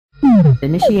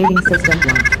Initiating system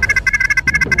launch.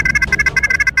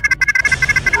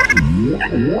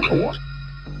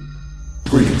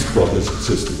 Greetings, brothers and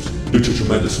sisters. Due to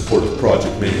tremendous support of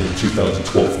Project Mayhem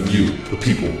 2012 from you, the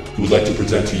people, we would like to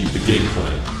present to you the game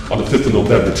plan. On the 5th of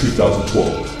November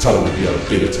 2012, the title will be out of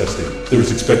beta testing. There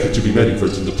is expected to be many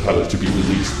versions of titles to be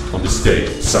released. On this day,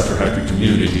 the Cypher Hacker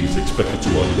community is expected to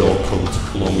unveil codes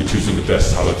along with choosing the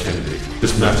best title candidate.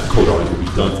 This massive code audit will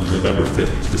be done from November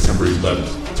 5th to December 11th.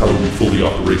 The title will be fully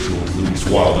operational and released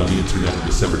wild on the internet on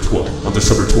December 12th. On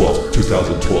December 12th,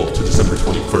 2012 to December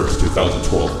 21st,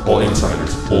 2012, all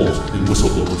insiders, moles, and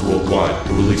whistleblowers worldwide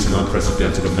will release an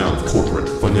unprecedented amount of corporate,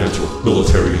 financial,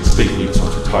 military, and state leaks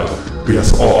onto title. We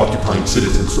ask all occupying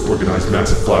citizens to organize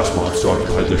massive flash mobs to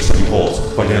occupy their city halls,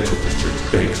 financial districts,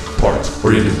 banks, parks,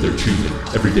 or any of their choosing,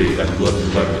 every day at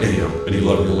 11:11 a.m. and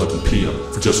 11:11 p.m.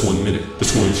 for just 1 minute.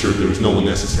 This will ensure there is no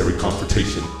unnecessary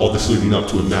confrontation, all this leading up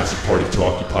to a massive party to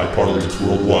occupy parliaments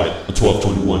worldwide on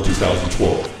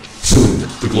 12/21/2012. Soon,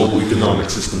 the global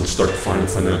economic system will start the final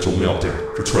financial meltdown,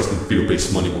 for trust and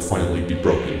fear-based money will finally be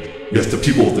broken. We ask the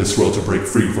people of this world to break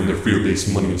free from their fear-based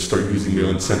money and start using the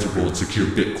uncensorable and secure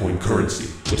Bitcoin currency.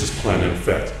 With this plan in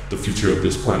effect, the future of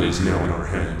this planet is now in our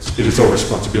hands. It is our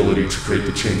responsibility to create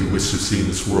the change we wish to see in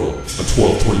this world. On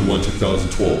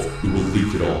 12/21/2012, we will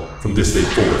leak it all. From this day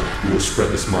forward, we will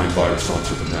spread this mind virus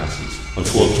onto the masses. On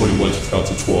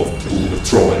 12/21/2012, we will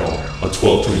withdraw it all. On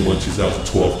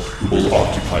 12/21/2012, we will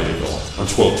occupy it all. On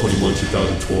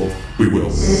 12/21/2012, we will.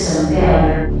 System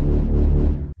failure.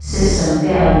 System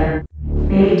failure.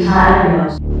 Maybe time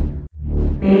knows.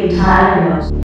 Maybe time knows.